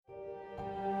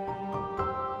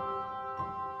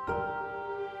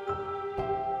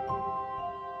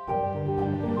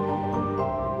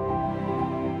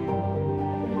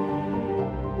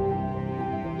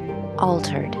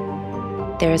Altered.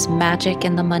 There is magic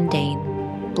in the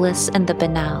mundane, bliss in the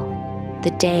banal. The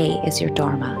day is your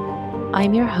dharma.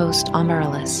 I'm your host,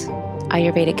 Amaryllis,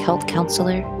 Ayurvedic health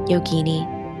counselor, yogini,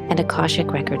 and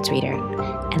Akashic Records reader,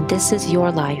 and this is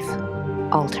your life,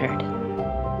 Altered.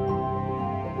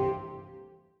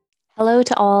 Hello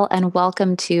to all, and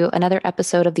welcome to another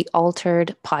episode of the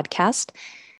Altered podcast.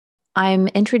 I'm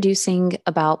introducing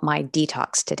about my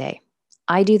detox today.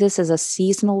 I do this as a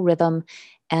seasonal rhythm,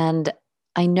 and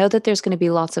I know that there's going to be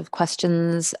lots of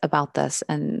questions about this,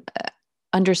 and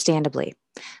understandably.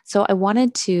 So I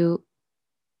wanted to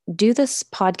do this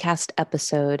podcast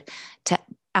episode to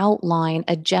outline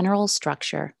a general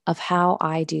structure of how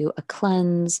I do a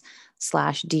cleanse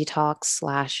slash detox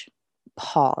slash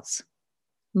pause.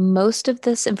 Most of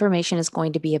this information is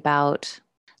going to be about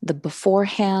the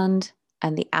beforehand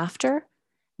and the after,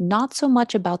 not so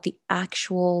much about the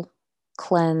actual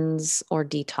cleanse or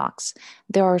detox.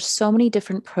 There are so many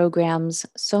different programs,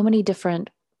 so many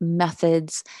different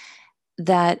methods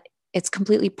that it's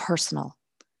completely personal.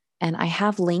 And I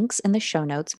have links in the show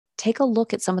notes. Take a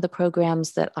look at some of the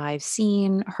programs that I've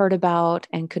seen, heard about,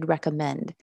 and could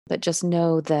recommend. But just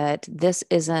know that this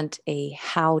isn't a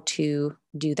how to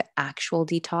do the actual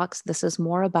detox. This is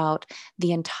more about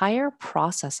the entire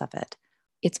process of it.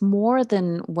 It's more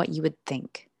than what you would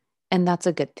think. And that's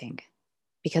a good thing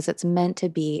because it's meant to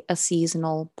be a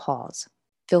seasonal pause.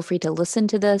 Feel free to listen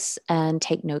to this and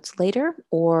take notes later,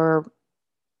 or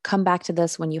come back to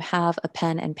this when you have a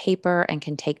pen and paper and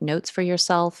can take notes for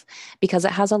yourself, because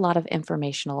it has a lot of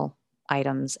informational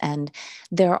items. And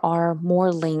there are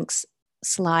more links,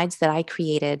 slides that I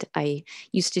created. I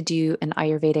used to do an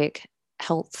Ayurvedic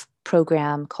health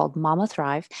program called Mama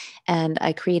Thrive, and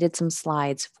I created some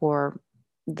slides for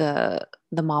the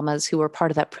mamas who were part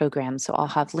of that program. So I'll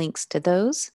have links to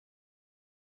those.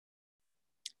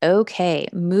 Okay,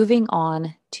 moving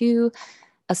on to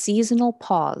a seasonal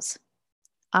pause.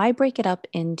 I break it up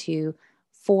into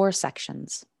 4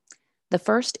 sections. The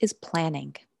first is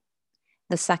planning.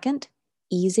 The second,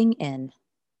 easing in.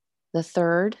 The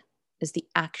third is the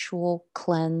actual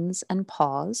cleanse and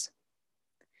pause.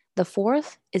 The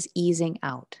fourth is easing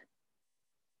out.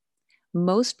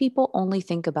 Most people only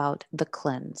think about the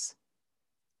cleanse,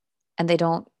 and they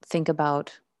don't think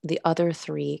about the other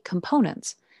 3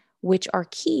 components, which are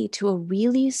key to a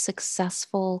really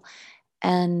successful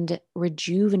and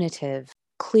rejuvenative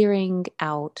clearing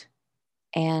out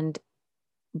and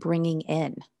bringing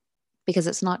in, because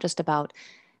it's not just about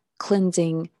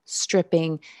cleansing,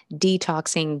 stripping,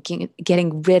 detoxing,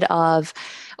 getting rid of,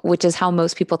 which is how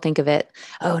most people think of it.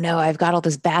 Oh no, I've got all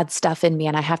this bad stuff in me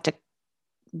and I have to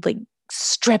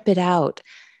strip it out.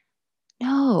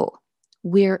 No,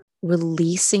 we're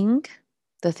releasing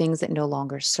the things that no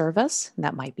longer serve us.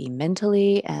 That might be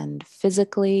mentally and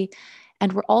physically.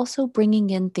 And we're also bringing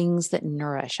in things that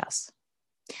nourish us.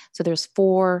 So there's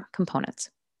 4 components.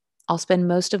 I'll spend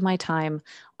most of my time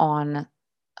on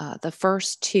the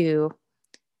first 2.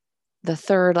 The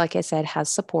third, like I said, has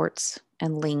supports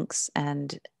and links,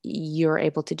 and you're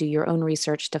able to do your own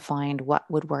research to find what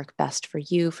would work best for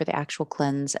you for the actual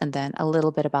cleanse, and then a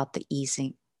little bit about the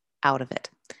easing out of it.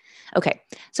 Okay,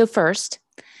 so first,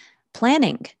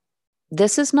 planning.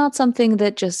 This is not something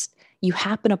that just you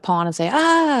happen upon and say,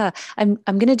 I'm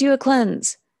going to do a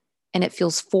cleanse. And it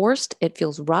feels forced, it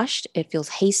feels rushed, it feels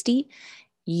hasty.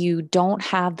 You don't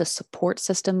have the support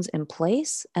systems in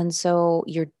place. And so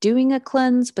you're doing a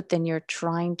cleanse, but then you're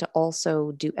trying to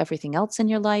also do everything else in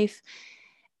your life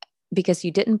because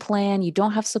you didn't plan, you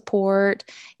don't have support,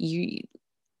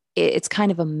 it's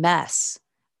kind of a mess,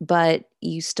 but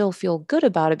you still feel good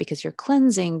about it because you're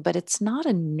cleansing, but it's not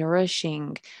a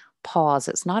nourishing pause.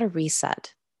 It's not a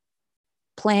reset.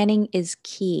 Planning is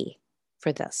key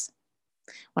for this.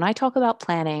 When I talk about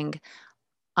planning,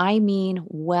 I mean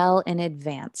well in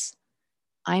advance.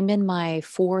 I'm in my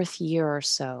 4th year or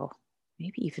so,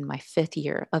 maybe even my 5th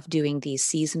year of doing these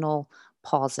seasonal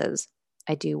pauses.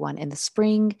 I do one in the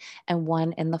spring and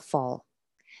one in the fall.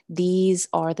 These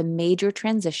are the major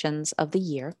transitions of the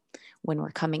year when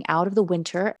we're coming out of the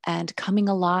winter and coming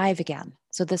alive again.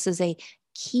 So this is a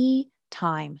key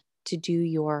time to do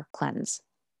your cleanse.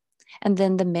 And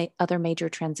then the other major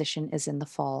transition is in the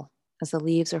fall, as the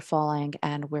leaves are falling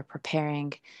and we're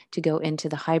preparing to go into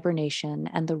the hibernation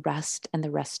and the rest and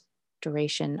the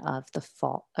restoration of the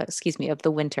of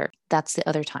the winter. That's the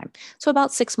other time. So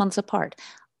about 6 months apart.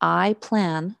 I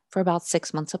plan for about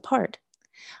 6 months apart.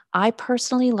 I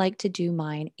personally like to do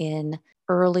mine in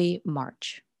early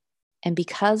March. And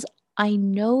because I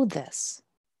know this,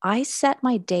 I set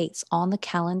my dates on the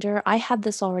calendar. I had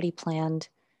this already planned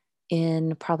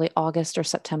in probably August or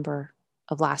September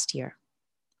of last year.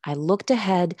 I looked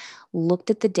ahead, looked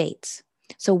at the dates.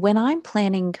 So when I'm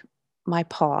planning my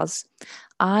pause,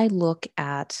 I look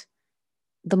at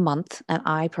the month, and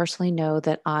I personally know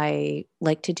that I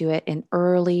like to do it in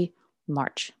early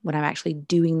March when I'm actually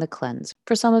doing the cleanse.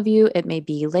 For some of you, it may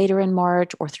be later in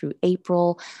March or through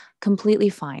April. Completely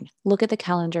fine. Look at the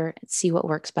calendar and see what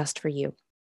works best for you.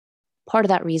 Part of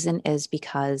that reason is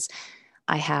because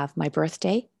I have my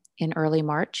birthday in early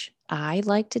March. I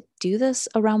like to do this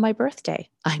around my birthday.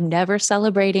 I'm never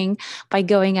celebrating by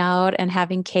going out and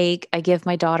having cake. I give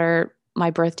my daughter my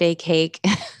birthday cake,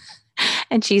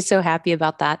 and she's so happy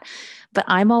about that. But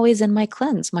I'm always in my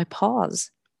cleanse, my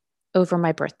pause over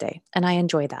my birthday, and I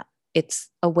enjoy that. It's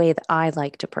a way that I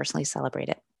like to personally celebrate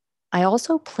it. I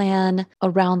also plan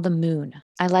around the moon.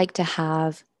 I like to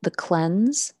have the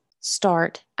cleanse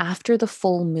start after the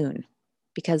full moon,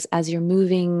 because as you're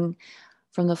moving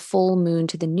from the full moon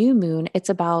to the new moon, it's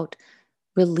about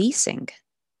releasing.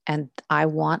 And I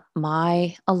want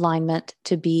my alignment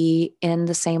to be in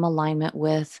the same alignment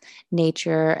with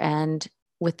nature and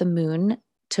with the moon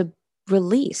to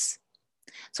release.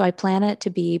 So I plan it to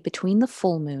be between the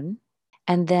full moon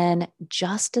and then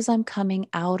just as I'm coming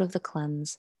out of the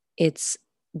cleanse, it's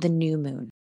the new moon.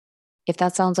 If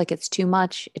that sounds like it's too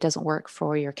much, it doesn't work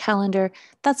for your calendar,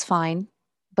 that's fine.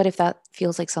 But if that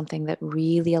feels like something that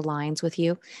really aligns with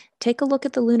you, take a look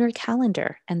at the lunar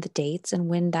calendar and the dates and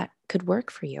when that could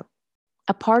work for you.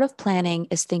 A part of planning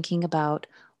is thinking about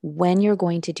when you're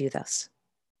going to do this.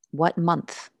 What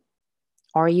month?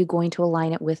 Are you going to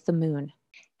align it with the moon?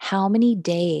 How many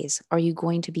days are you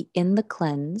going to be in the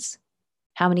cleanse?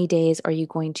 How many days are you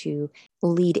going to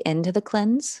lead into the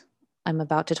cleanse? I'm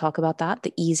about to talk about that,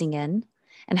 the easing in.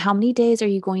 And how many days are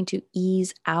you going to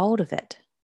ease out of it?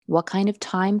 What kind of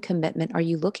time commitment are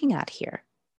you looking at here?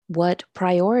 What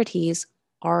priorities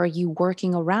are you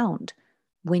working around?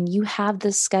 When you have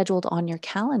this scheduled on your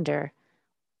calendar,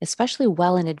 especially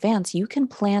well in advance, you can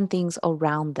plan things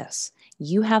around this.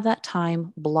 You have that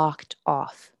time blocked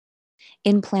off.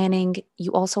 In planning,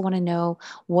 you also want to know,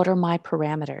 what are my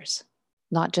parameters?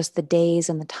 Not just the days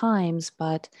and the times,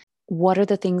 but what are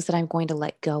the things that I'm going to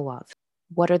let go of?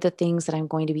 What are the things that I'm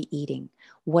going to be eating?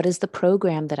 What is the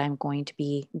program that I'm going to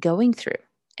be going through?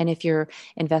 And if you're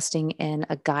investing in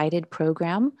a guided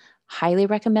program, highly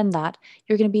recommend that.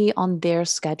 You're going to be on their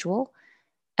schedule.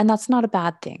 And that's not a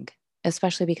bad thing,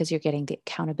 especially because you're getting the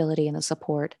accountability and the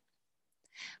support.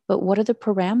 But what are the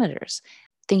parameters?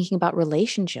 Thinking about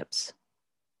relationships.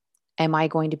 Am I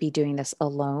going to be doing this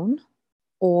alone?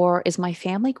 Or is my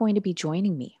family going to be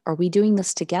joining me? Are we doing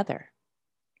this together?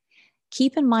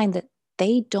 Keep in mind that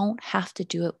they don't have to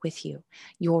do it with you.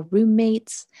 Your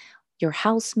roommates, your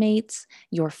housemates,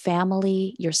 your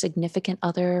family, your significant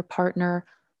other partner,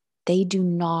 they do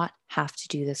not have to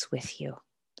do this with you.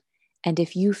 And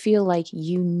if you feel like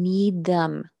you need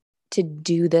them to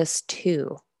do this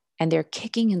too, and they're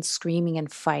kicking and screaming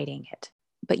and fighting it,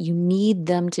 but you need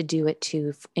them to do it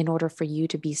too in order for you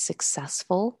to be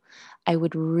successful, I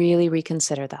would really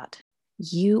reconsider that.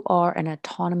 You are an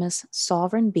autonomous,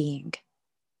 sovereign being,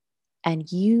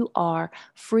 and you are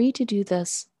free to do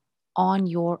this on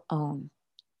your own,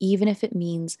 even if it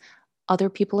means other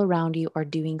people around you are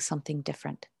doing something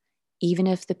different. Even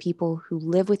if the people who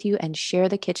live with you and share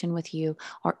the kitchen with you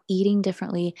are eating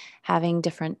differently, having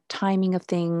different timing of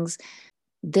things,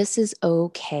 this is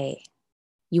okay.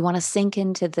 You want to sink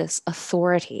into this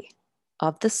authority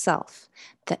of the self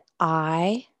that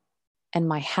I and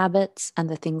my habits and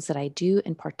the things that I do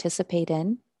and participate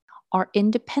in are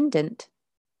independent,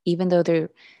 even though they're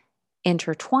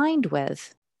intertwined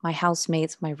with my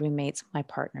housemates, my roommates, my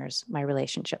partners, my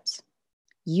relationships.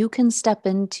 You can step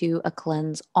into a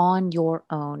cleanse on your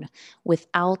own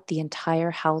without the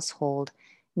entire household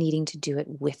needing to do it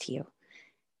with you.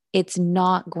 It's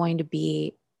not going to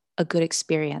be a good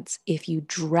experience if you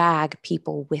drag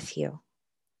people with you.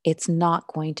 It's not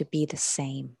going to be the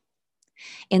same.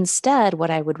 Instead,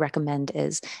 what I would recommend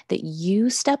is that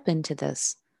you step into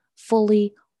this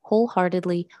fully,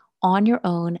 wholeheartedly, on your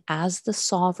own as the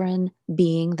sovereign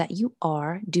being that you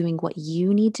are, doing what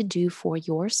you need to do for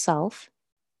yourself,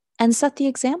 and set the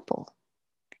example.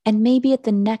 And maybe at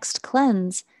the next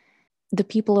cleanse, the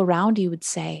people around you would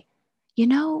say, you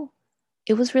know,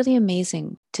 it was really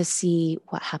amazing to see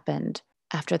what happened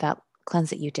after that cleanse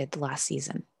that you did the last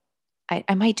season.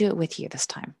 I might do it with you this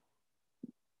time.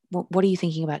 What are you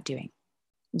thinking about doing?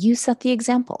 You set the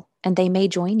example, and they may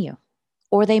join you,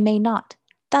 or they may not.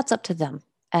 That's up to them.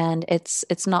 And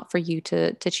it's not for you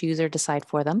to choose or decide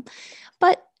for them.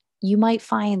 But you might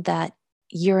find that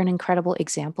you're an incredible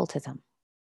example to them.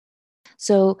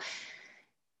 So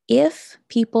If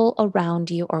people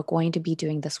around you are going to be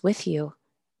doing this with you,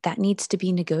 that needs to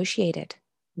be negotiated.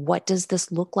 What does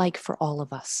this look like for all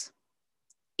of us?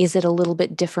 Is it a little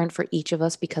bit different for each of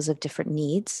us because of different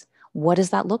needs? What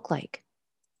does that look like?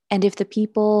 And if the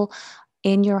people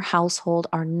in your household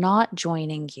are not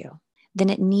joining you, then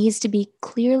it needs to be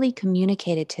clearly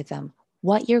communicated to them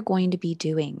what you're going to be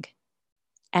doing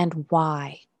and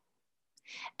why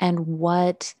and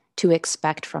what to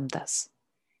expect from this.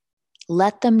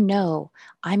 Let them know,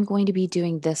 I'm going to be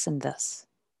doing this and this.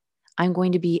 I'm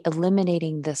going to be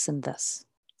eliminating this and this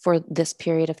for this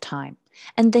period of time.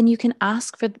 And then you can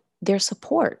ask for their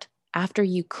support after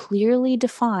you clearly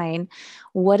define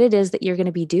what it is that you're going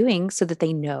to be doing so that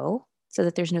they know, so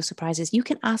that there's no surprises. You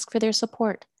can ask for their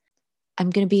support. I'm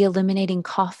going to be eliminating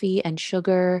coffee and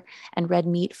sugar and red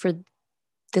meat for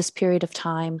this period of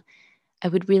time. I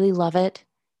would really love it,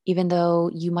 even though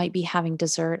you might be having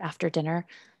dessert after dinner.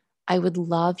 I would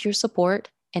love your support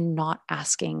in not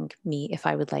asking me if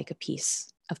I would like a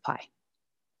piece of pie.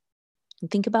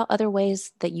 And think about other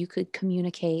ways that you could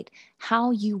communicate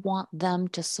how you want them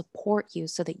to support you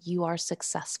so that you are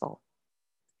successful.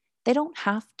 They don't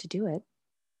have to do it,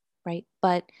 right?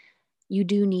 But you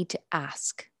do need to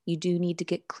ask. You do need to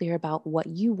get clear about what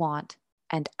you want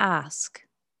and ask.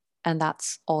 And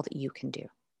that's all that you can do.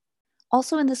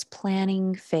 Also, in this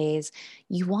planning phase,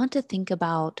 you want to think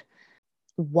about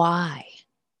why.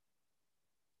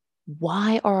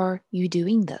 Why are you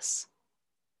doing this?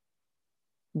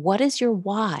 What is your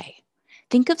why?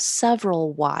 Think of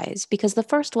several whys, because the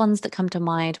first ones that come to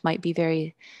mind might be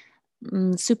very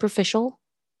superficial,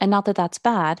 and not that that's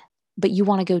bad, but you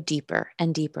want to go deeper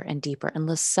and deeper and deeper and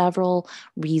list several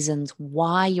reasons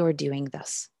why you're doing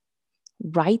this.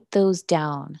 Write those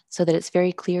down so that it's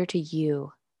very clear to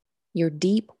you, your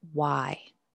deep why.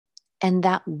 And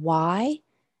that why,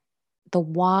 the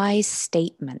why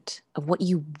statement of what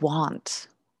you want,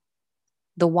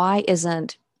 the why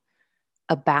isn't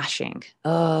a bashing,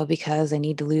 oh, because I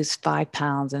need to lose 5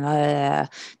 pounds and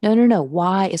no.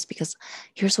 Why is because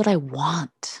here's what I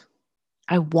want.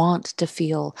 I want to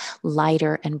feel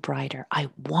lighter and brighter. I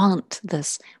want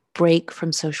this break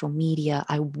from social media.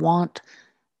 I want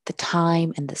the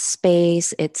time and the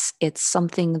space. It's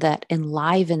something that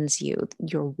enlivens you.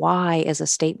 Your why is a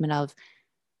statement of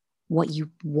what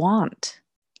you want.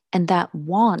 And that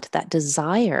want, that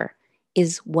desire,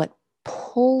 is what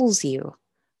pulls you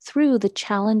through the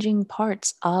challenging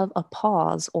parts of a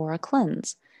pause or a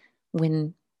cleanse.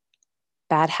 When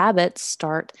bad habits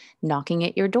start knocking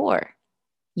at your door,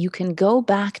 you can go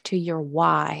back to your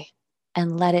why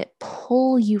and let it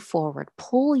pull you forward,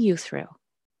 pull you through.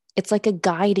 It's like a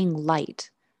guiding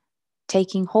light,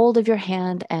 taking hold of your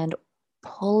hand and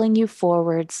pulling you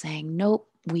forward, saying, nope,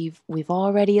 we've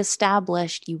already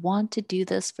established you want to do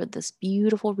this for this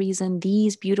beautiful reason,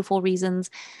 these beautiful reasons.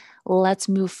 Let's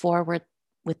move forward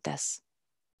with this.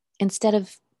 Instead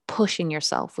of pushing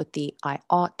yourself with the I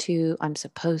ought to, I'm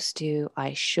supposed to,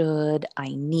 I should, I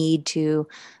need to.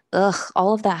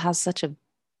 All of that has such a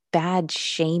bad,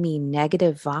 shamey,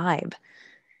 negative vibe.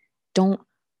 Don't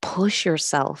push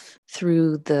yourself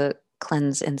through the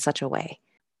cleanse in such a way.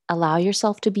 Allow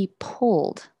yourself to be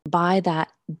pulled by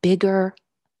that bigger,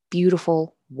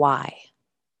 beautiful why.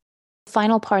 The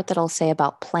final part that I'll say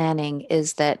about planning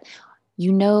is that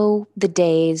you know the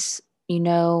days, you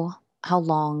know how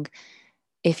long.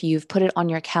 If you've put it on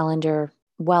your calendar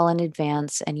well in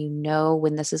advance and you know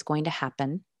when this is going to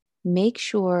happen, make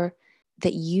sure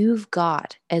that you've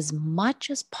got as much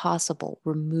as possible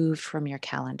removed from your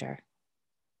calendar.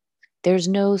 There's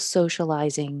no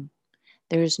socializing,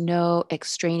 there's no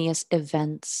extraneous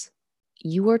events.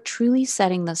 You are truly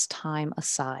setting this time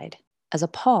aside as a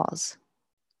pause.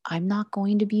 I'm not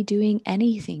going to be doing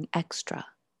anything extra.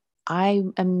 I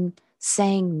am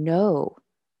saying no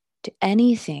to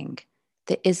anything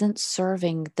that isn't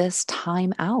serving this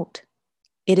time out.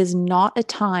 It is not a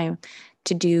time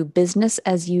to do business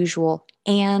as usual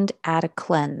and add a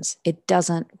cleanse. It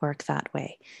doesn't work that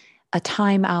way. A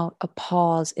time out, a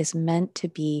pause is meant to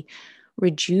be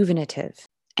rejuvenative.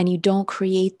 And you don't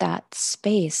create that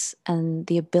space and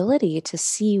the ability to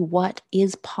see what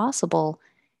is possible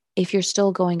if you're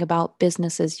still going about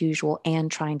business as usual and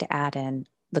trying to add in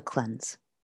the cleanse.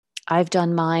 I've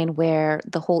done mine where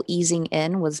the whole easing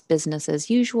in was business as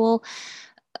usual,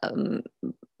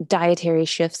 dietary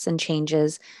shifts and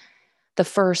changes. The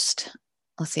first,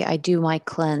 let's see, I do my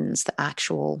cleanse, the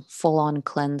actual full on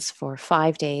cleanse for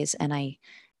 5 days. And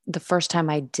the first time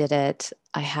I did it,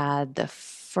 I had the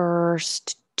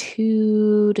first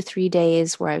 2 to 3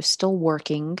 days where I was still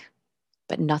working,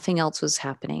 but nothing else was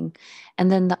happening.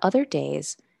 And then the other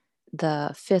days,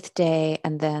 the fifth day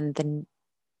and then the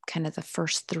kind of the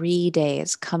first 3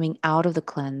 days coming out of the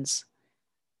cleanse,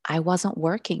 I wasn't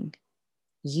working.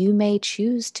 You may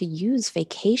choose to use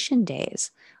vacation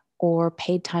days or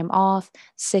paid time off,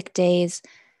 sick days,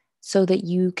 so that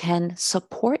you can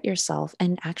support yourself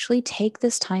and actually take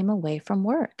this time away from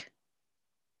work.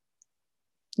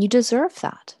 You deserve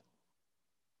that.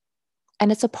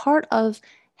 And it's a part of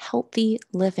healthy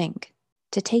living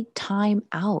to take time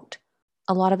out.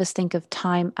 A lot of us think of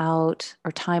time out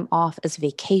or time off as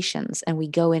vacations, and we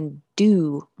go and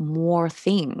do more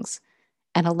things.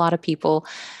 And a lot of people,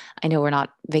 I know we're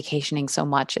not vacationing so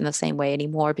much in the same way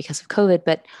anymore because of COVID,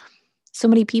 but so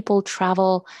many people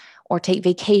travel or take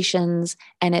vacations,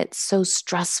 and it's so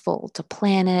stressful to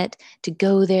plan it, to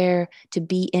go there, to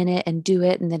be in it and do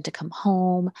it, and then to come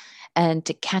home and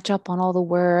to catch up on all the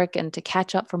work and to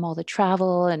catch up from all the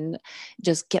travel and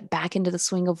just get back into the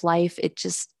swing of life. It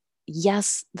just,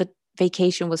 yes, the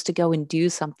vacation was to go and do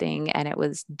something, and it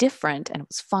was different and it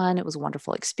was fun. It was a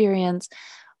wonderful experience,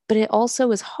 but it also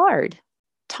was hard.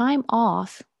 Time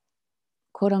off,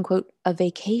 quote unquote, a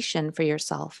vacation for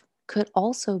yourself could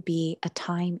also be a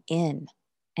time in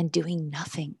and doing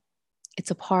nothing.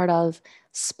 It's a part of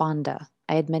spanda.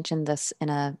 I had mentioned this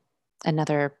in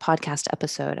another podcast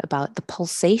episode about the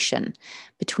pulsation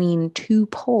between two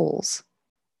poles.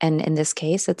 And in this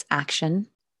case, it's action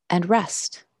and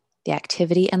rest, the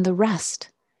activity and the rest.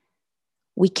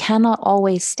 We cannot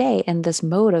always stay in this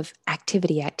mode of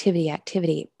activity, activity,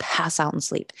 activity, pass out and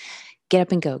sleep. Get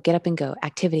up and go,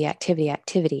 activity, activity,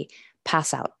 activity,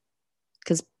 pass out.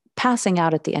 Because passing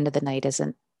out at the end of the night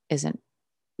isn't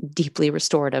deeply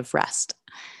restorative rest.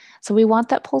 So we want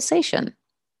that pulsation.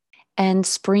 And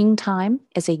springtime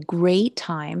is a great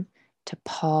time to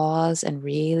pause and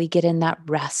really get in that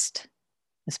rest,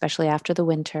 especially after the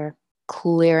winter,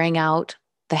 clearing out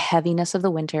the heaviness of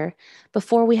the winter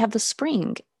before we have the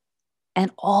spring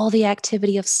and all the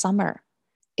activity of summer.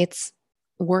 It's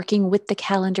working with the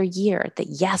calendar year that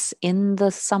yes, in the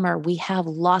summer, we have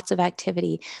lots of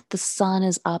activity. The sun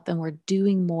is up and we're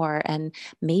doing more and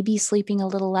maybe sleeping a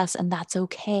little less, and that's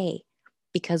okay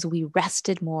because we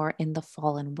rested more in the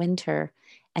fall and winter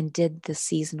and did the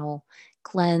seasonal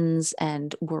cleanse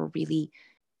and were really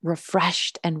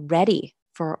refreshed and ready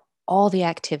for all the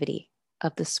activity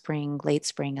of the spring, late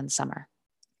spring, and summer.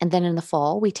 And then in the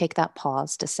fall, we take that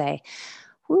pause to say,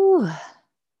 whew,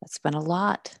 that's been a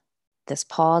lot. This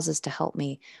pause is to help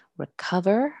me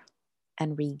recover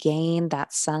and regain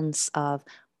that sense of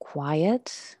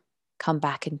quiet, come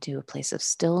back into a place of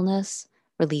stillness,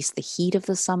 release the heat of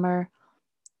the summer,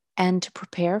 and to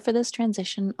prepare for this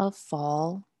transition of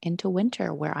fall into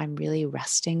winter where I'm really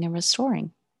resting and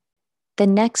restoring. The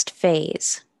next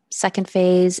phase, second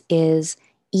phase, is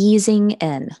easing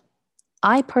in.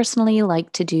 I personally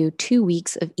like to do 2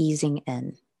 weeks of easing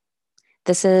in.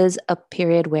 This is a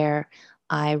period where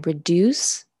I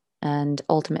reduce and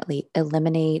ultimately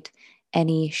eliminate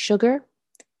any sugar,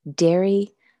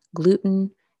 dairy,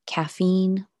 gluten,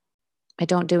 caffeine. I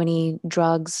don't do any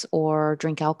drugs or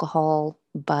drink alcohol,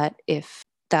 but if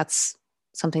that's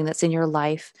something that's in your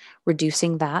life,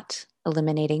 reducing that,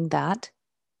 eliminating that.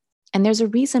 And there's a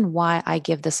reason why I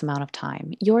give this amount of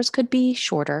time. Yours could be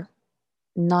shorter,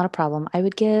 not a problem. I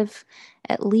would give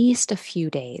at least a few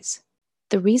days.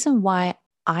 The reason why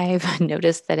I've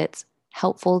noticed that it's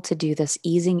helpful to do this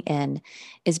easing in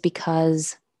is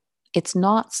because it's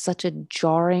not such a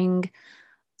jarring,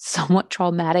 somewhat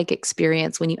traumatic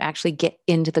experience when you actually get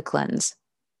into the cleanse.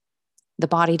 The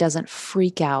body doesn't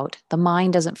freak out. The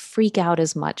mind doesn't freak out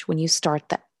as much when you start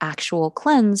the actual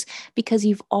cleanse because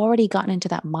you've already gotten into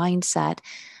that mindset.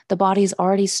 The body's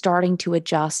already starting to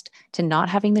adjust to not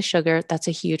having the sugar. That's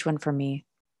a huge one for me.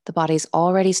 The body's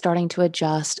already starting to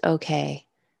adjust. Okay,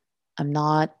 I'm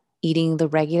not eating the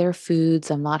regular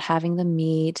foods. I'm not having the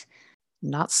meat.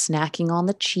 I'm not snacking on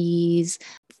the cheese.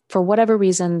 For whatever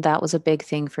reason, that was a big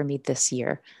thing for me this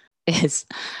year. Is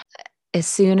as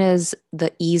soon as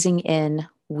the easing in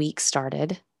week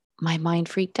started, my mind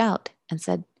freaked out and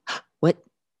said, what?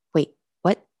 Wait,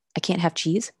 what? I can't have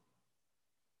cheese?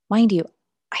 Mind you,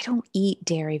 I don't eat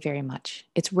dairy very much.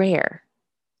 It's rare.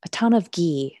 A ton of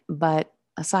ghee, but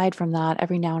aside from that,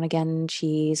 every now and again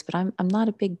cheese, but I'm not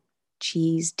a big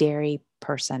cheese dairy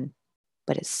person.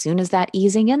 But as soon as that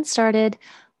easing in started,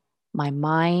 my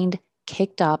mind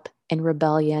kicked up in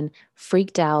rebellion,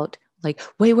 freaked out, like,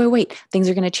 wait, things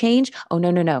are going to change. Oh,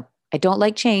 no. I don't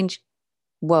like change.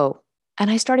 Whoa. And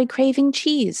I started craving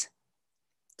cheese.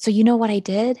 So you know what I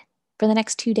did? For the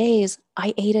next 2 days,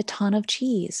 I ate a ton of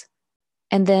cheese.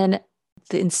 And then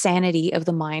the insanity of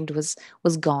the mind was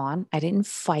gone. I didn't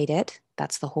fight it.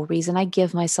 That's the whole reason I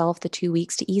give myself the 2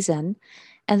 weeks to ease in,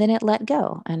 and then it let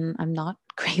go, and I'm not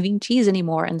craving cheese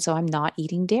anymore, and so I'm not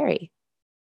eating dairy.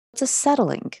 It's a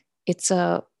settling. It's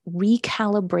a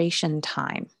recalibration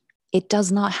time. It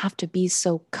does not have to be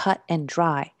so cut and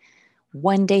dry.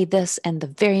 One day this and the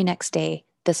very next day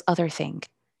this other thing.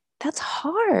 That's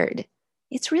hard.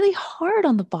 It's really hard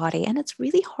on the body and it's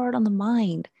really hard on the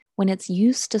mind when it's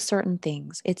used to certain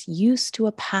things. It's used to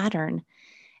a pattern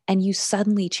and you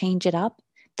suddenly change it up.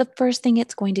 The first thing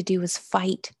it's going to do is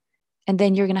fight. And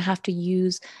then you're going to have to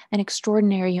use an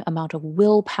extraordinary amount of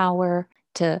willpower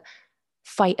to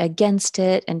fight against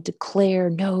it and declare,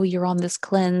 no, you're on this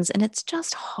cleanse. And it's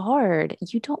just hard.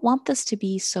 You don't want this to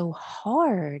be so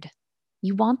hard.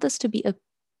 You want this to be a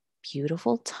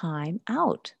beautiful time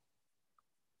out.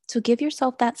 So give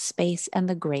yourself that space and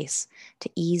the grace to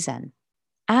ease in.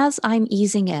 As I'm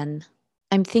easing in,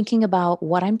 I'm thinking about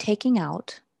what I'm taking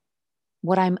out,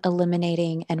 what I'm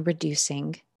eliminating and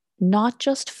reducing, not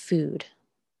just food.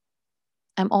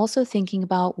 I'm also thinking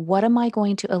about what am I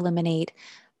going to eliminate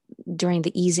during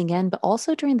the easing in, but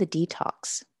also during the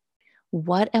detox.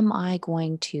 What am I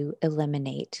going to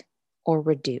eliminate or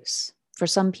reduce? For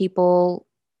some people,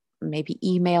 maybe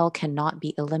email cannot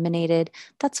be eliminated.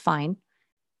 That's fine.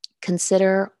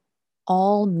 Consider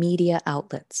all media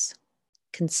outlets.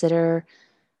 Consider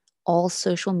all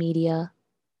social media.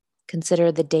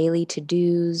 Consider the daily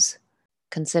to-dos.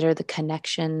 Consider the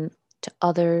connection to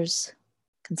others.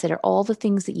 Consider all the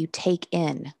things that you take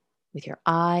in with your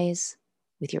eyes,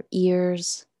 with your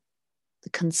ears, the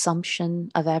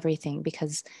consumption of everything,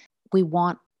 because we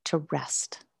want to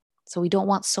rest. So we don't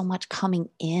want so much coming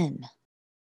in.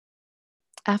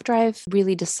 After I've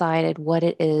really decided what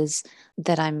it is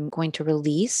that I'm going to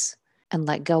release and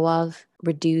let go of,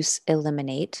 reduce,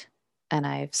 eliminate, and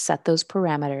I've set those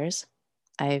parameters,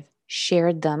 I've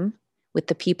shared them with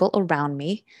the people around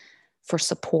me for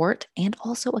support and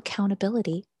also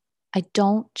accountability, I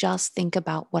don't just think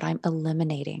about what I'm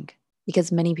eliminating,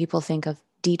 because many people think of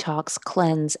detox,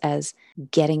 cleanse as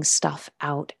getting stuff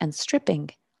out and stripping.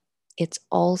 It's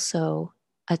also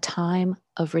a time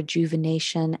of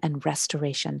rejuvenation and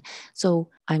restoration. So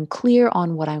I'm clear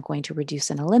on what I'm going to reduce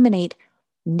and eliminate.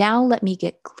 Now let me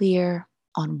get clear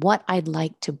on what I'd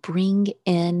like to bring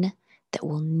in that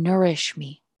will nourish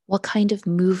me. What kind of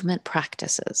movement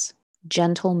practices?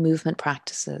 Gentle movement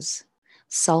practices,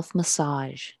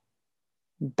 self-massage,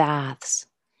 baths,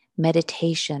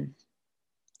 meditation,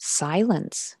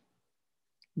 silence,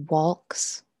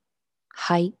 walks,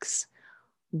 hikes,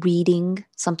 reading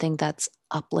something that's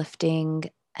uplifting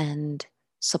and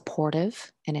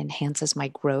supportive and enhances my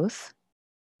growth.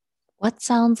 What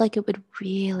sounds like it would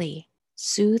really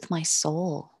soothe my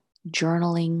soul?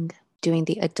 Journaling, doing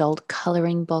the adult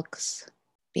coloring books,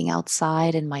 being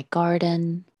outside in my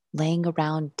garden, laying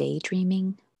around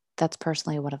daydreaming. That's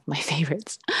personally one of my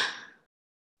favorites.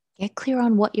 Get clear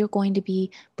on what you're going to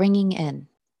be bringing in.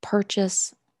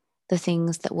 Purchase the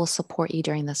things that will support you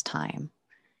during this time.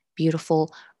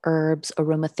 Beautiful herbs,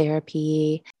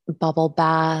 aromatherapy, bubble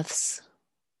baths,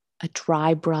 a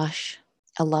dry brush,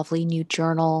 a lovely new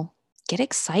journal. Get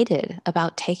excited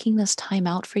about taking this time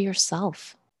out for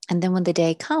yourself. And then when the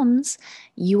day comes,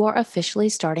 you are officially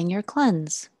starting your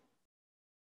cleanse.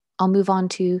 I'll move on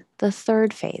to the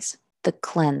third phase, the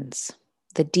cleanse,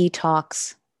 the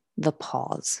detox, the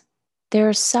pause. There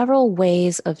are several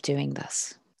ways of doing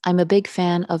this. I'm a big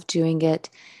fan of doing it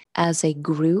as a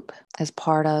group, as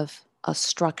part of a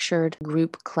structured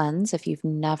group cleanse if you've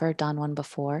never done one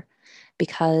before,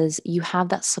 because you have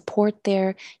that support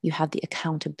there, you have the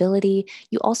accountability,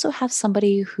 you also have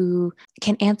somebody who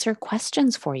can answer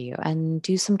questions for you and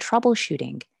do some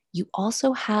troubleshooting. You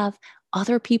also have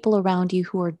other people around you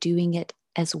who are doing it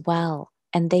as well,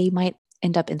 and they might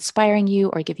end up inspiring you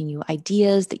or giving you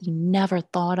ideas that you never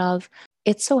thought of.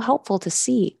 It's so helpful to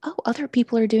see, oh, other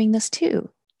people are doing this too.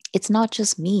 It's not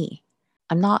just me.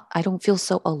 I don't feel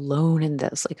so alone in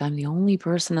this. Like I'm the only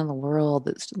person in the world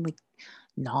that's like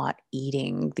not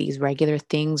eating these regular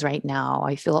things right now.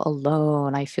 I feel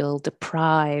alone. I feel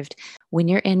deprived. When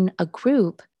you're in a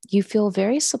group, you feel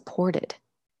very supported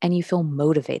and you feel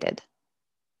motivated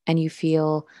and you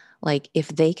feel like if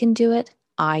they can do it,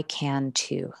 I can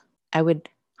too. I would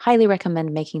highly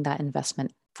recommend making that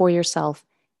investment for yourself,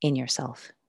 in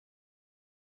yourself.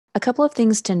 A couple of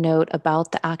things to note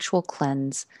about the actual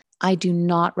cleanse. I do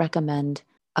not recommend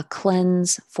a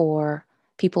cleanse for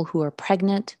people who are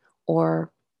pregnant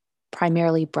or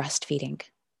primarily breastfeeding.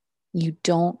 You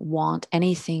don't want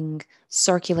anything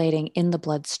circulating in the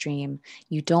bloodstream.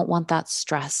 You don't want that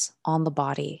stress on the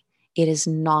body. It is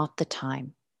not the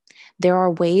time. There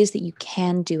are ways that you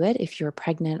can do it if you're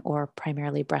pregnant or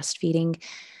primarily breastfeeding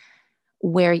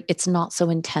where it's not so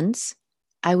intense.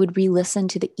 I would re-listen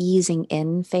to the easing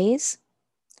in phase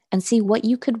and see what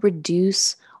you could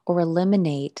reduce or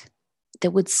eliminate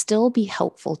that would still be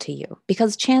helpful to you.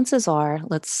 Because chances are,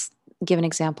 let's give an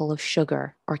example of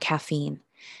sugar or caffeine.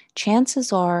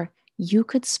 Chances are you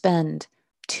could spend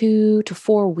 2 to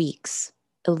 4 weeks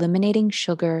eliminating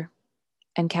sugar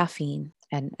and caffeine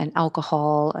and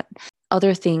alcohol,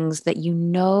 other things that you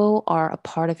know are a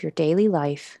part of your daily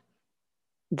life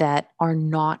that are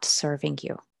not serving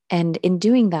you. And in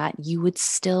doing that, you would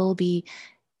still be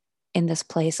in this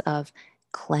place of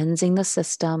cleansing the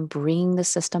system, bringing the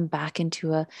system back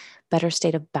into a better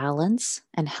state of balance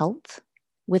and health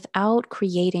without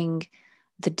creating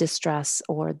the distress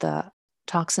or the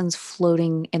toxins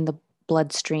floating in the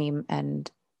bloodstream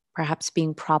and perhaps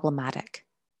being problematic.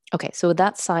 Okay, so with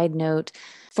that side note,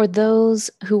 for those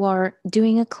who are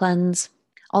doing a cleanse,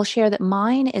 I'll share that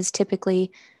mine is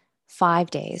typically 5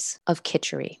 days of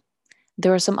khichdi.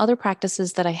 There are some other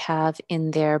practices that I have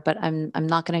in there, but I'm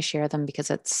not going to share them because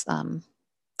it's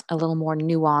a little more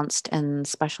nuanced and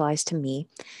specialized to me.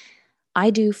 I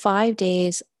do 5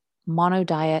 days mono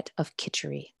diet of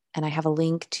khichdi, and I have a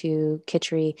link to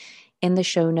khichdi in the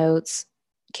show notes.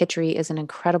 Khichdi is an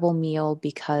incredible meal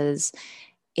because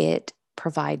it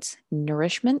provides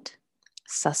nourishment,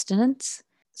 sustenance,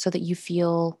 so that you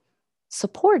feel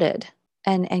supported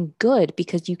and good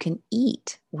because you can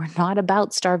eat. We're not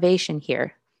about starvation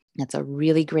here. It's a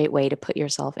really great way to put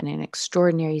yourself in an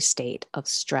extraordinary state of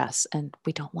stress, and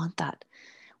we don't want that.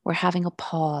 We're having a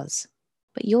pause,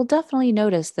 but you'll definitely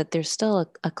notice that there's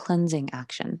still a cleansing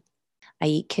action. I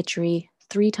eat khichdi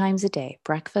 3 times a day,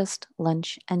 breakfast,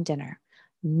 lunch, and dinner.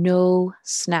 No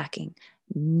snacking,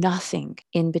 nothing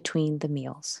in between the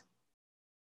meals.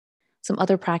 Some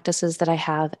other practices that I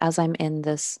have as I'm in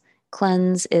this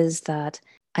cleanse is that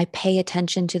I pay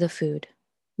attention to the food.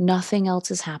 Nothing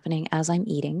else is happening as I'm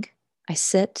eating. I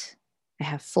sit, I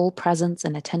have full presence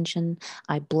and attention.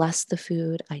 I bless the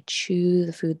food, I chew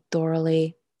the food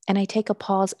thoroughly, and I take a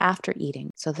pause after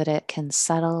eating so that it can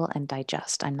settle and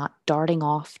digest. I'm not darting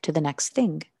off to the next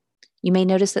thing. You may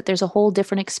notice that there's a whole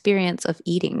different experience of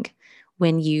eating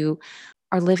when you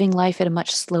are living life at a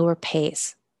much slower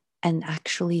pace and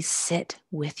actually sit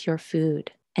with your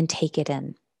food and take it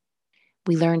in.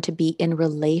 We learn to be in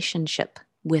relationship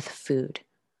with food,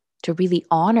 to really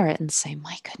honor it and say,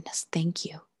 my goodness, thank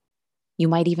you. You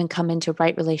might even come into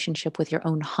right relationship with your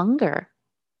own hunger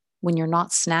when you're not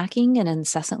snacking and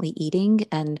incessantly eating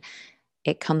and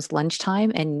it comes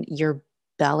lunchtime and your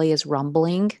belly is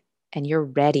rumbling and you're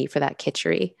ready for that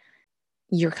khichdi.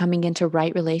 You're coming into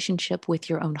right relationship with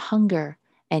your own hunger,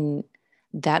 and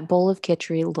that bowl of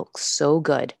khichdi looks so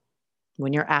good.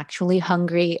 When you're actually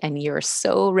hungry and you're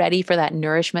so ready for that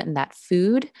nourishment and that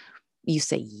food, you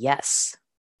say yes.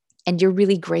 And you're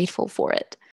really grateful for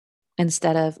it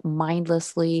instead of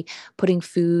mindlessly putting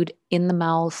food in the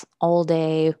mouth all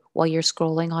day while you're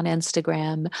scrolling on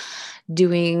Instagram,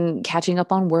 catching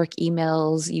up on work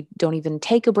emails. You don't even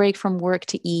take a break from work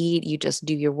to eat. You just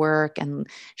do your work and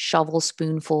shovel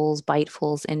spoonfuls,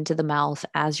 bitefuls into the mouth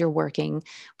as you're working,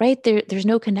 right? There's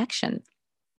no connection.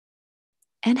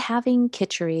 And having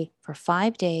khichdi for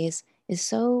 5 days is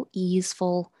so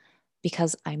easeful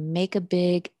because I make a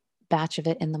big batch of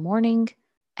it in the morning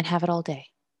and have it all day.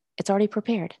 It's already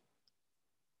prepared.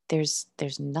 There's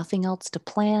nothing else to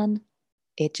plan.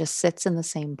 It just sits in the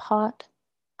same pot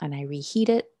and I reheat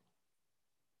it.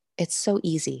 It's so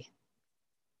easy.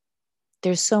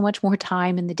 There's so much more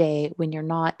time in the day when you're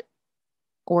not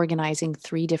organizing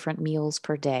 3 different meals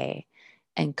per day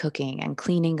and cooking and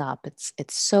cleaning up. It's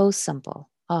so simple.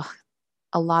 Oh,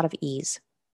 a lot of ease.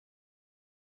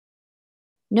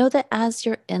 Know that as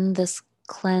you're in this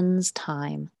cleanse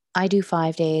time, I do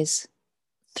 5 days,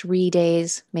 3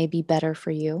 days may be better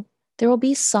for you. There will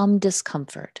be some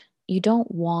discomfort. You don't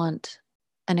want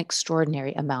an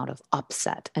extraordinary amount of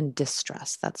upset and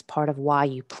distress. That's part of why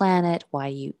you plan it, why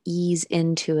you ease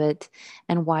into it,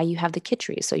 and why you have the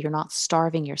khichdi. So you're not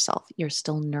starving yourself, you're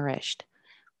still nourished.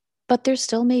 But there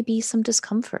still may be some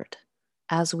discomfort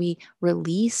as we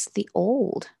release the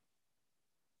old,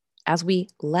 as we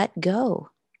let go.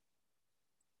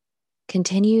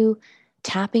 Continue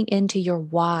tapping into your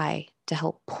why to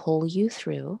help pull you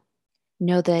through.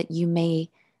 Know that you may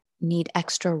need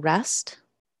extra rest.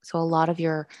 So a lot of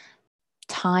your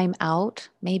time out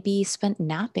may be spent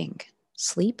napping,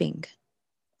 sleeping.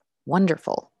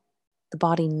 Wonderful. The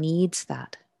body needs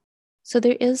that. So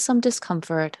there is some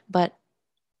discomfort, but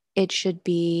it should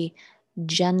be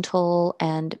gentle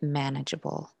and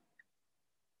manageable.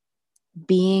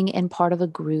 Being in part of a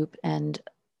group and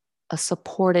a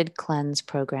supported cleanse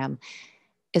program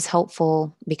is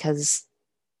helpful because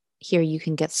here you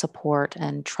can get support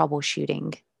and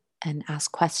troubleshooting and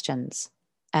ask questions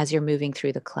as you're moving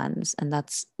through the cleanse. And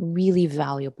that's really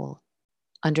valuable.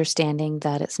 Understanding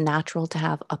that it's natural to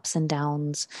have ups and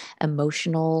downs,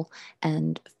 emotional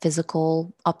and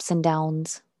physical ups and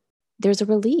downs. There's a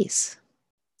release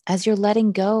as you're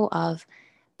letting go of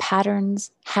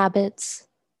patterns, habits,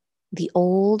 the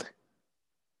old,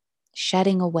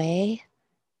 shedding away,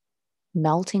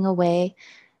 melting away.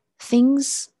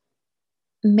 Things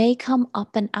may come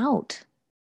up and out.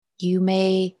 You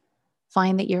may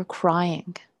find that you're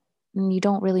crying and you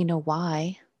don't really know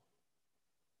why.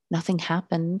 Nothing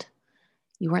happened.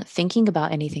 You weren't thinking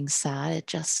about anything sad. It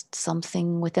just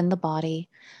something within the body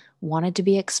wanted to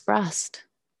be expressed.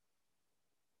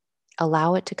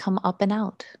 Allow it to come up and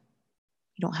out.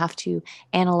 You don't have to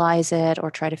analyze it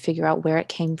or try to figure out where it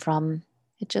came from.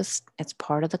 It's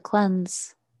part of the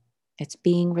cleanse. It's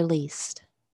being released.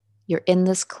 You're in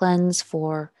this cleanse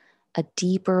for a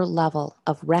deeper level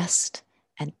of rest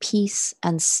and peace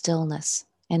and stillness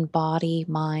in body,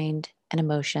 mind, and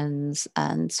emotions.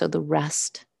 And so the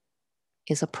rest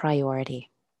is a priority.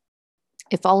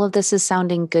 If all of this is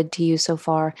sounding good to you so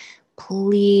far,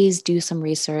 please do some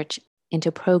research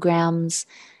into programs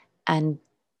and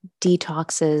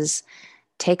detoxes.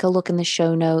 Take a look in the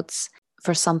show notes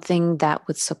for something that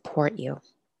would support you.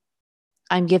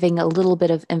 I'm giving a little bit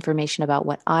of information about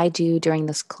what I do during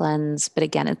this cleanse, but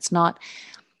again, it's not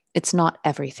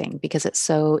everything because it's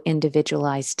so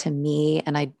individualized to me,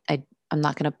 and I'm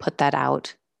not going to put that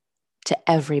out to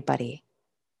everybody.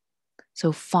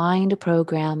 So find a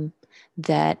program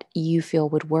that you feel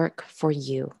would work for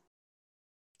you.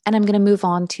 And I'm going to move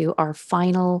on to our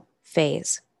final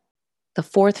phase, the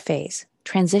fourth phase,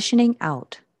 transitioning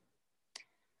out.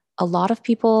 A lot of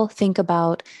people think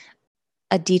about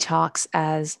a detox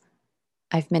as,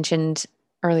 I've mentioned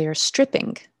earlier,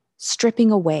 stripping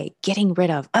away, getting rid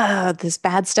of, this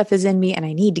bad stuff is in me and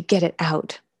I need to get it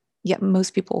out. Yet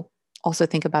most people also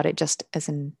think about it just as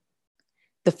in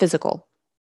the physical.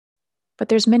 But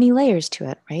there's many layers to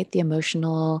it, right? The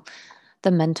emotional,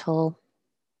 the mental.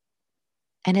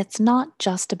 And it's not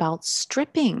just about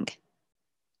stripping.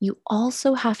 You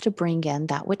also have to bring in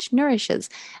that which nourishes.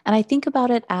 And I think about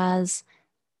it as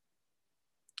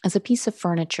a piece of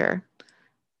furniture.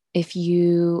 If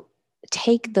you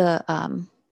take the,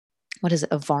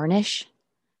 a varnish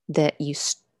that you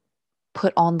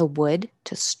put on the wood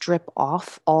to strip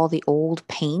off all the old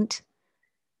paint.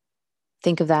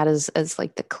 Think of that as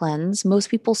like the cleanse. Most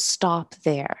people stop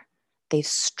there. They've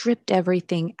stripped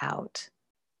everything out.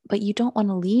 But you don't want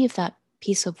to leave that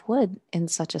piece of wood in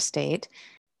such a state.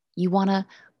 You want to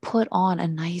put on a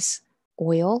nice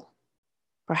oil,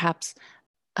 perhaps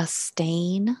a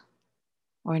stain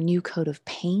or a new coat of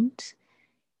paint.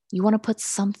 You want to put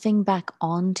something back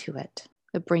onto it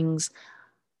that brings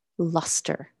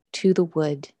luster to the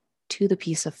wood, to the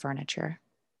piece of furniture.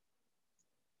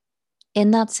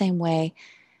 In that same way,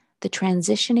 the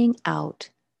transitioning out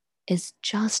is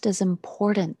just as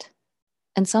important.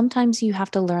 And sometimes you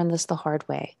have to learn this the hard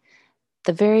way.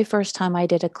 The very first time I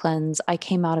did a cleanse, I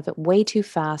came out of it way too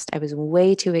fast. I was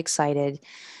way too excited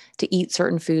to eat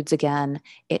certain foods again.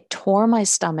 It tore my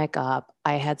stomach up.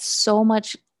 I had so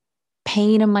much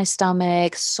pain in my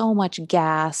stomach, so much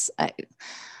gas. I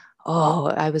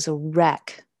was a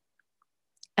wreck.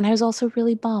 And I was also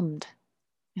really bummed.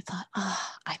 I thought,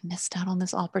 I missed out on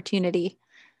this opportunity.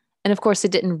 And of course,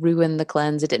 it didn't ruin the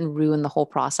cleanse. It didn't ruin the whole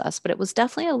process, but it was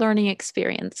definitely a learning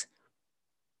experience.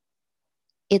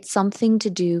 It's something to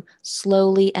do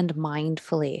slowly and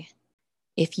mindfully.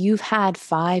 If you've had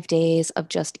 5 days of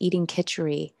just eating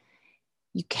khichdi,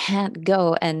 you can't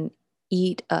go and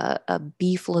eat a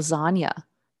beef lasagna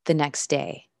the next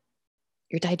day.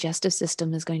 Your digestive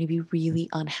system is going to be really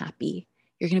unhappy.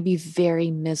 You're going to be very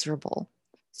miserable.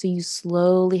 So you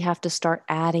slowly have to start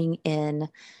adding in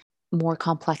more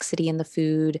complexity in the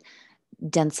food,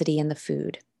 density in the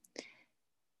food.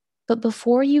 But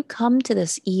before you come to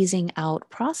this easing out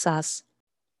process,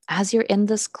 as you're in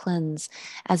this cleanse,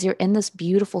 as you're in this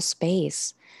beautiful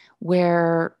space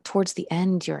where towards the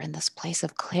end you're in this place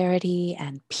of clarity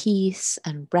and peace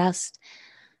and rest,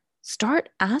 start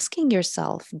asking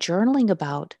yourself, journaling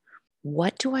about,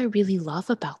 what do I really love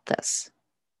about this?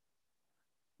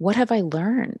 What have I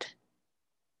learned?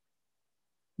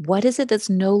 What is it that's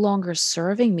no longer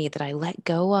serving me that I let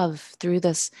go of through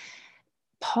this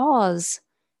pause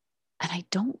and I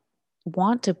don't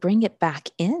want to bring it back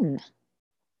in?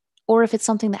 Or if it's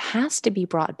something that has to be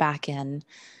brought back in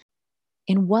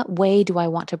what way do I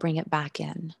want to bring it back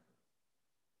in?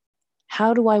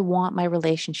 How do I want my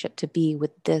relationship to be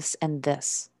with this and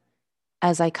this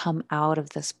as I come out of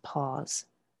this pause?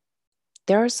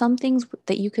 There are some things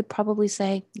that you could probably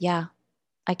say, yeah,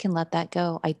 I can let that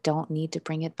go. I don't need to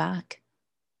bring it back.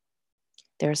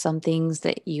 There are some things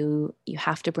that you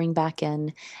have to bring back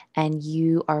in, and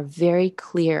you are very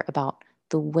clear about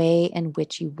the way in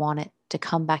which you want it to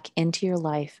come back into your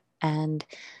life and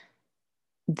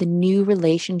the new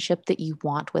relationship that you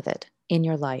want with it in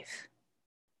your life.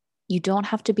 You don't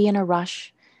have to be in a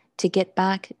rush to get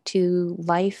back to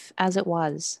life as it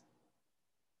was.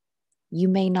 You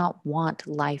may not want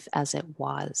life as it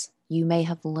was. You may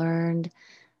have learned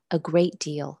a great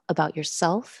deal about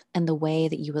yourself and the way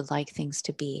that you would like things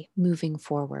to be moving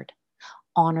forward.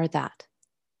 Honor that.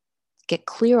 Get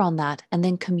clear on that and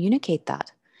then communicate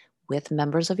that with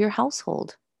members of your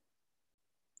household,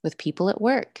 with people at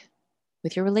work,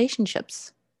 with your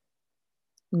relationships.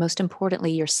 Most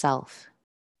importantly, yourself.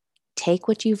 Take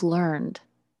what you've learned,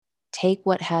 take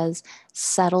what has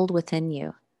settled within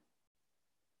you,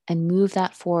 and move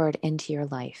that forward into your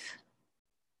life.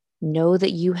 Know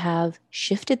that you have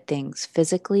shifted things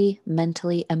physically,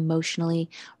 mentally, emotionally,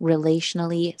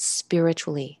 relationally,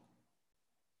 spiritually.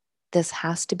 This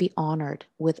has to be honored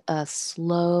with a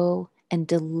slow and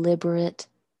deliberate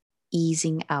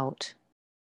easing out.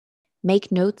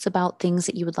 Make notes about things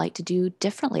that you would like to do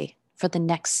differently for the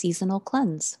next seasonal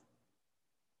cleanse.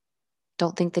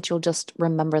 Don't think that you'll just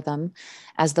remember them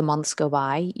as the months go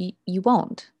by. You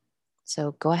won't.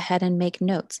 So go ahead and make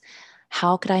notes.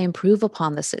 How could I improve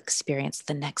upon this experience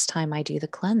the next time I do the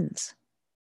cleanse?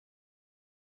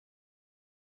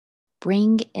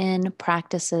 Bring in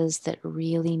practices that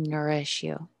really nourish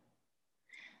you.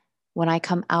 When I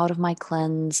come out of my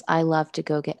cleanse, I love to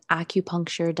go get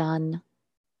acupuncture done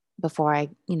before I,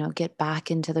 get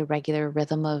back into the regular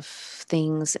rhythm of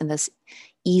things in this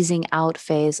easing out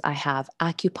phase. I have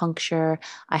acupuncture,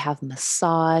 I have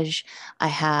massage, I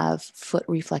have foot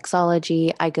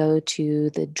reflexology, I go to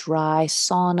the dry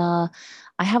sauna.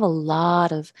 I have a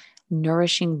lot of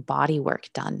nourishing body work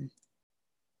done.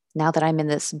 Now that I'm in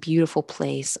this beautiful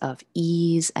place of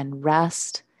ease and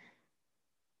rest,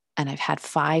 and I've had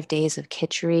 5 days of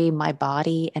Khichdi, my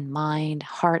body and mind,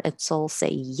 heart and soul say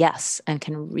yes and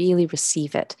can really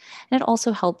receive it. And it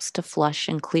also helps to flush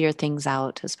and clear things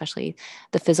out, especially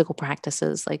the physical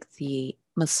practices like the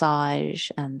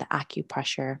massage and the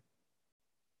acupressure.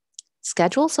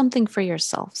 Schedule something for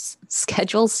yourselves.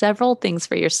 Schedule several things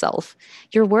for yourself.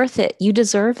 You're worth it. You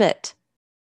deserve it.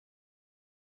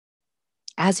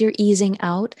 As you're easing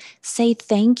out, say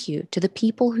thank you to the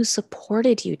people who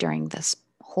supported you during this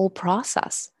whole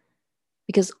process.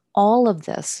 Because all of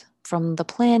this, from the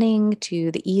planning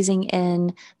to the easing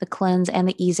in, the cleanse, and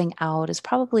the easing out, is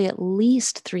probably at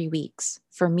least 3 weeks.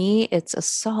 For me, it's a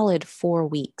solid 4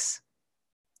 weeks.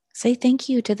 Say thank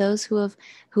you to those who have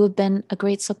been a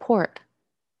great support.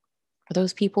 For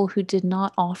those people who did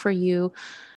not offer you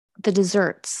the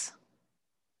desserts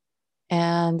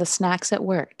and the snacks at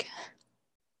work,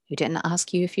 who didn't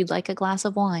ask you if you'd like a glass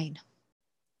of wine.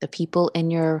 The people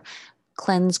in your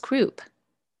cleanse group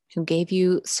who gave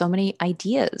you so many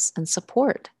ideas and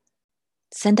support.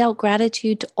 Send out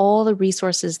gratitude to all the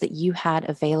resources that you had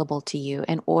available to you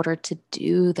in order to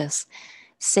do this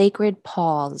sacred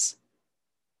pause,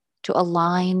 to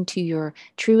align to your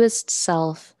truest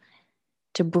self,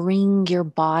 to bring your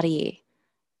body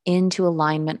into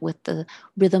alignment with the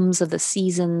rhythms of the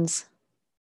seasons,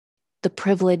 the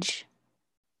privilege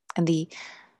and the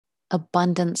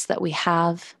abundance that we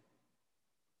have.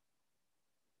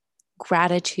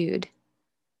 Gratitude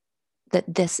that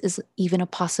this is even a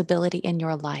possibility in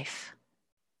your life,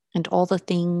 and all the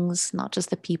things, not just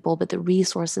the people, but the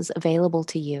resources available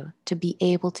to you to be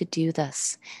able to do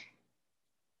this.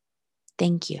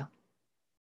 Thank you.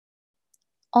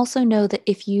 Also know that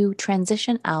if you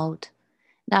transition out,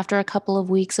 and after a couple of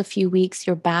weeks, a few weeks,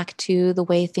 you're back to the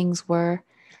way things were,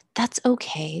 that's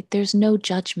okay. There's no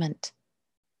judgment.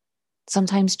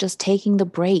 Sometimes just taking the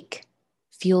break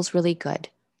feels really good.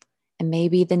 And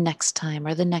maybe the next time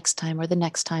or the next time or the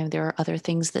next time, there are other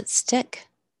things that stick.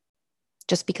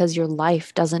 Just because your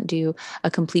life doesn't do a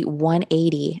complete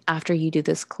 180 after you do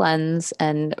this cleanse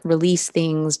and release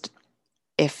things,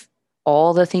 if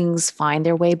all the things find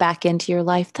their way back into your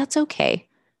life, that's okay.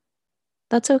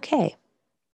 That's okay.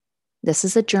 This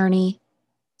is a journey.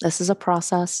 This is a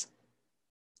process.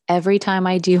 Every time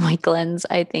I do my cleanse,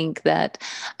 I think that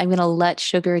I'm going to let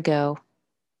sugar go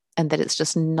and that it's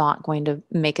just not going to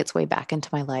make its way back into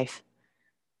my life.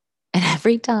 And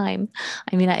every time,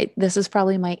 this is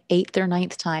probably my 8th or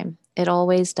 9th time. It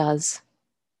always does.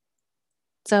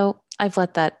 So I've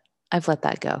let that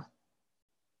go.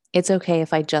 It's okay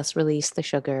if I just release the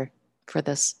sugar for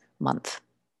this month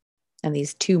and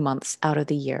these 2 months out of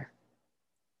the year.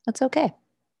 That's okay.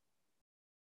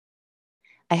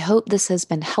 I hope this has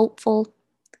been helpful.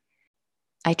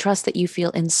 I trust that you feel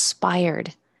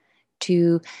inspired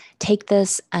to take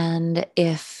this, and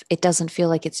if it doesn't feel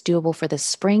like it's doable for the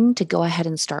spring, to go ahead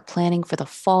and start planning for the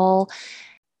fall,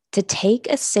 to take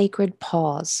a sacred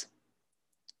pause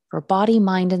for body,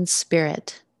 mind, and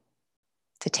spirit,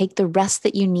 to take the rest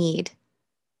that you need,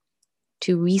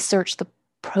 to research the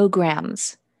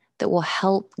programs that will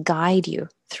help guide you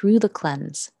through the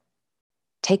cleanse.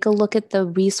 Take a look at the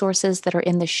resources that are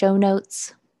in the show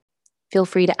notes. Feel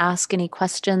free to ask any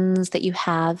questions that you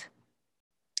have,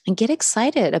 and get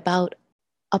excited about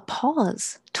a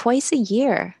pause twice a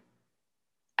year.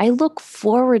 I look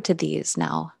forward to these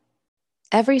now.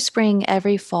 Every spring,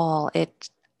 every fall, it's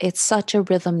such a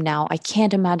rhythm now. I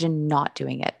can't imagine not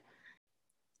doing it.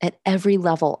 At every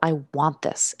level, I want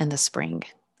this in the spring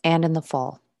and in the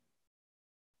fall.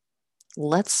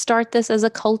 Let's start this as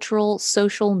a cultural,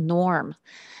 social norm,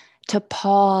 to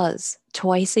pause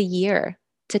twice a year,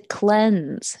 to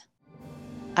cleanse.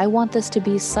 I want this to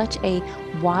be such a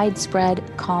widespread,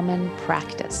 common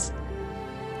practice.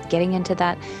 Getting into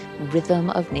that rhythm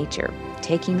of nature,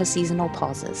 taking the seasonal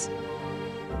pauses.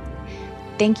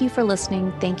 Thank you for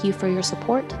listening. Thank you for your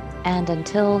support. And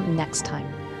until next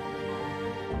time.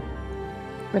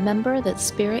 Remember that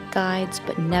spirit guides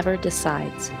but never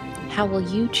decides. How will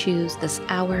you choose this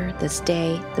hour, this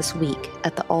day, this week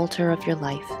at the altar of your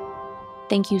life?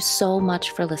 Thank you so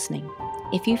much for listening.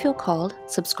 If you feel called,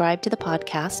 subscribe to the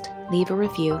podcast, leave a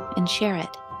review, and share it.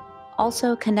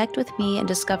 Also, connect with me and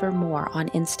discover more on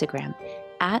Instagram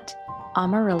at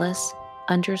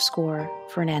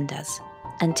Amaryllis_Fernandez.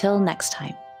 Until next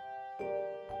time.